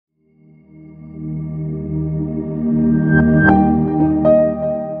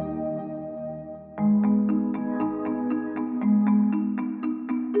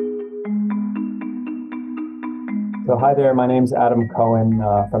Hi there, my name's Adam Cohen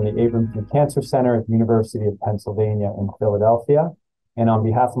from the Abramson Cancer Center at the University of Pennsylvania in Philadelphia. And on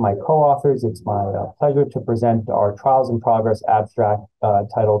behalf of my co-authors, it's my pleasure to present our Trials in Progress abstract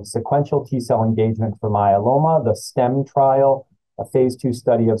titled Sequential T-Cell Engagement for Myeloma, the STEM trial, a phase 2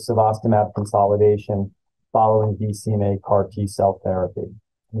 study of Cevostamab consolidation following BCMA CAR T-cell therapy.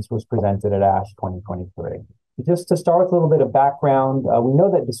 This was presented at ASH 2023. Just to start with a little bit of background, we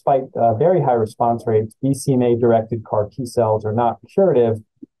know that despite very high response rates, BCMA-directed CAR T-cells are not curative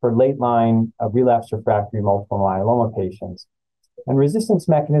for late-line relapsed refractory multiple myeloma patients. And resistance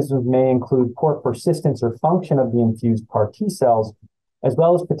mechanisms may include poor persistence or function of the infused CAR T-cells, as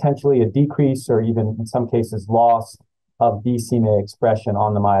well as potentially a decrease or even, in some cases, loss of BCMA expression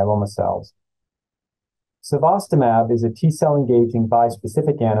on the myeloma cells. Cevostamab is a T-cell engaging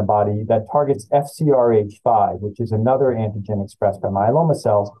bispecific antibody that targets FcRH5, which is another antigen expressed by myeloma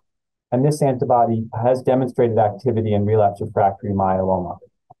cells, and this antibody has demonstrated activity in relapsed refractory myeloma.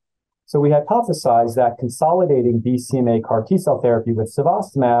 So we hypothesized that consolidating BCMA CAR T-cell therapy with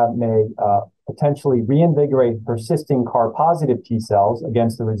Cevostamab may potentially reinvigorate persisting CAR-positive T-cells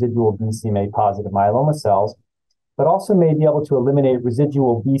against the residual BCMA-positive myeloma cells, but also may be able to eliminate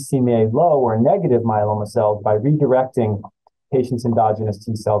residual BCMA low or negative myeloma cells by redirecting patients' endogenous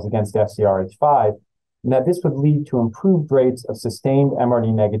T cells against FcRH5, and that this would lead to improved rates of sustained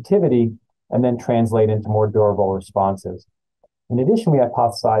MRD negativity and then translate into more durable responses. In addition, we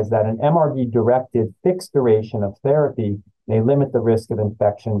hypothesized that an MRD-directed fixed duration of therapy may limit the risk of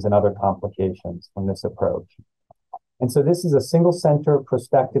infections and other complications from this approach. And so this is a single-center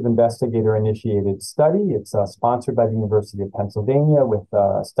prospective investigator-initiated study. It's sponsored by the University of Pennsylvania with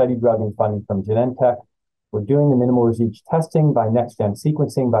study drug and funding from Genentech. We're doing the minimal residual testing by next-gen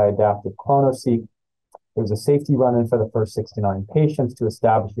sequencing by adaptive clonoSEQ. There's a safety run-in for the first 69 patients to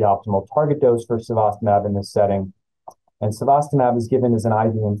establish the optimal target dose for Cevostamab in this setting. And Cevostamab is given as an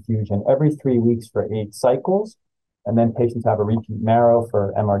IV infusion every 3 weeks for 8 cycles. And then patients have a repeat marrow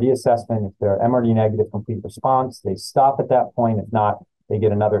for MRD assessment. If they're MRD negative complete response, they stop at that point. If not, they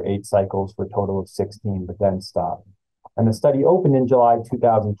get another 8 cycles for a total of 16, but then stop. And the study opened in July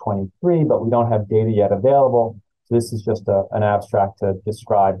 2023, but we don't have data yet available. So this is just an abstract to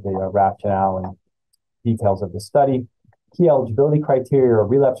describe the rationale and details of the study. Key eligibility criteria are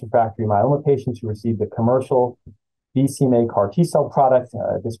relapsed refractory myeloma patients who received the commercial BCMA CAR T-cell product,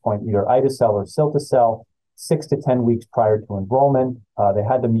 at this point either ide-cel or cilta-cel, 6 to 10 weeks prior to enrollment. They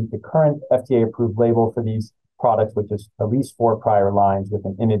had to meet the current FDA-approved label for these products, which is at least 4 prior lines with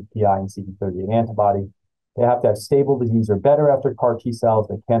an IMiD, PI, and CD38 antibody. They have to have stable disease or better after CAR T-cells.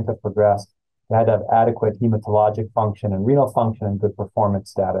 They can't have progressed. They had to have adequate hematologic function and renal function and good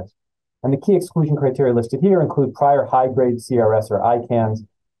performance status. And the key exclusion criteria listed here include prior high-grade CRS or ICANS,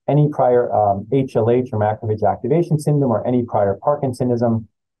 any prior HLH or macrophage activation syndrome, or any prior Parkinsonism,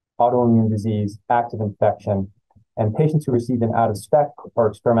 autoimmune disease, active infection, and patients who received an out-of-spec or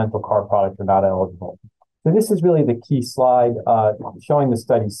experimental CAR product are not eligible. So this is really the key slide showing the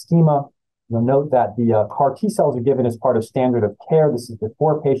study schema. You'll note that the CAR T-cells are given as part of standard of care. This is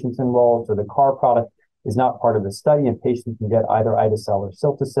before patients enrolled, so the CAR product is not part of the study, and patients can get either ide-cel or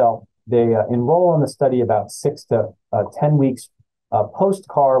cilta-cel. They enroll in the study about 6 to 10 weeks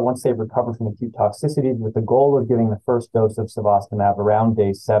post-CAR, once they've recovered from acute toxicities, with the goal of giving the first dose of Cevostamab around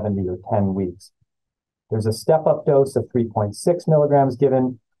day 70 or 10 weeks. There's a step-up dose of 3.6 milligrams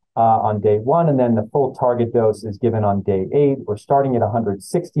given on day 1, and then the full target dose is given on day 8. We're starting at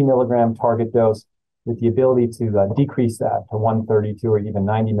 160 milligram target dose with the ability to decrease that to 132 or even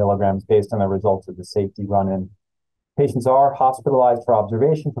 90 milligrams based on the results of the safety run-in. Patients are hospitalized for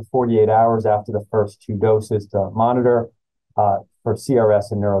observation for 48 hours after the first 2 doses to monitor for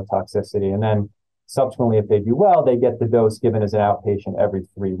CRS and neurotoxicity. And then subsequently, if they do well, they get the dose given as an outpatient every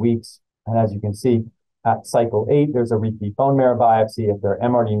 3 weeks. And as you can see, at cycle 8, there's a repeat bone marrow biopsy. If they're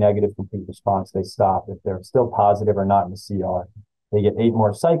MRD negative complete response, they stop. If they're still positive or not in the CR, they get 8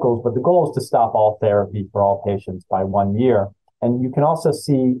 more cycles. But the goal is to stop all therapy for all patients by 1 year. And you can also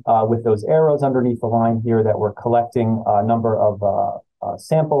see with those arrows underneath the line here that we're collecting a number of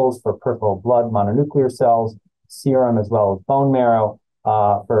samples for peripheral blood mononuclear cells, serum, as well as bone marrow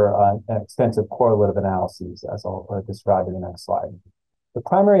for extensive correlative analyses, as I'll describe in the next slide. The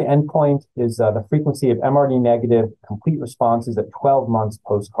primary endpoint is the frequency of MRD negative complete responses at 12 months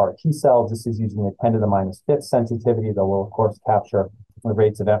post-CAR T-cells. This is using the 10 to the minus 5th sensitivity that will, of course, capture the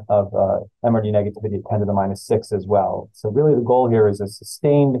rates of MRD negativity at 10 to the minus 6 as well. So really the goal here is a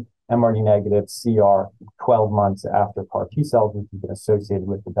sustained MRD negative CR 12 months after CAR T-cells, which has been associated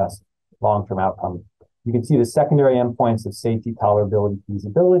with the best long-term outcome. You can see the secondary endpoints of safety, tolerability,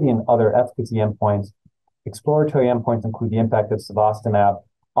 feasibility, and other efficacy endpoints Exploratory endpoints include the impact of cevostamab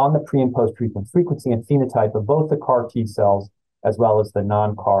on the pre and post treatment frequency and phenotype of both the CAR T cells as well as the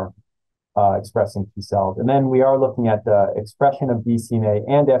non-CAR expressing T cells. And then we are looking at the expression of BCMA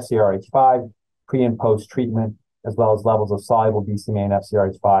and FcRH5 pre and post treatment, as well as levels of soluble BCMA and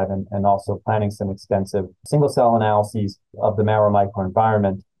FcRH5, and also planning some extensive single cell analyses of the marrow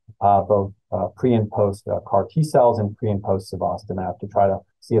microenvironment, both pre and post CAR T cells and pre and post cevostamab, to try to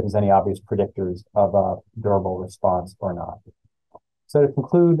see if there's any obvious predictors of a durable response or not. So to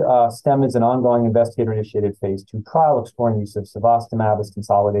conclude, STEM is an ongoing investigator-initiated phase 2 trial exploring use of cevostamab as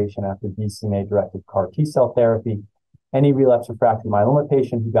consolidation after BCMA-directed CAR T-cell therapy. Any relapsed refractory myeloma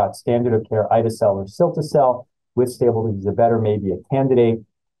patient who got standard of care ide-cel or cilta-cel with stable disease or better may be a candidate.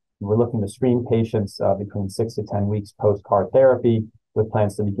 We're looking to screen patients between 6 to 10 weeks post-CAR therapy with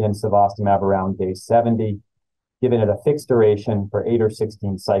plans to begin cevostamab around day 70, given it a fixed duration for 8 or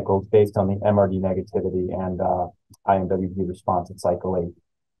 16 cycles based on the MRD negativity and IMWG response at cycle 8.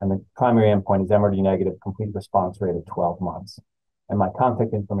 And the primary endpoint is MRD negative complete response rate at 12 months. And my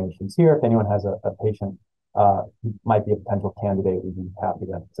contact information is here. If anyone has a patient who might be a potential candidate, we'd be happy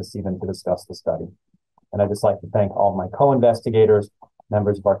to see them to discuss the study. And I'd just like to thank all of my co-investigators,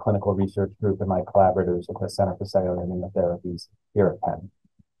 members of our clinical research group, and my collaborators at the Center for Cellular Immunotherapies here at Penn.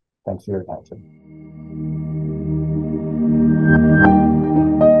 Thanks for your attention.